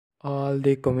All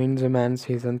the Queen's Man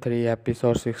Season 3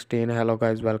 Episode 16. Hello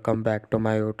guys, welcome back to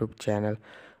my YouTube channel.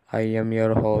 I am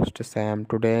your host Sam.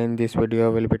 Today in this video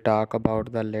we'll be talk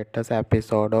about the latest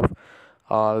episode of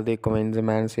All the Queen's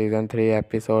Man Season 3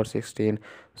 Episode 16.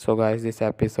 So guys, this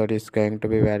episode is going to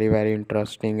be very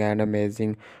interesting and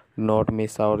amazing. Do not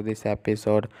miss out this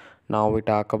episode. Now we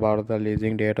talk about the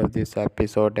releasing date of this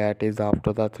episode, that is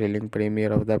after the thrilling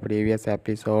premiere of the previous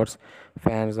episodes.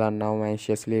 Fans are now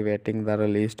anxiously waiting the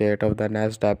release date of the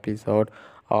next episode,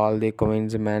 All the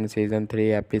Queen's Men Season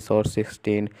 3 Episode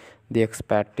 16. The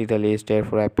expected release date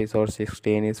for episode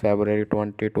 16 is February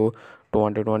 22,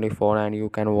 2024, and you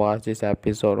can watch this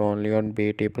episode only on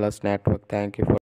BT Plus network. Thank you for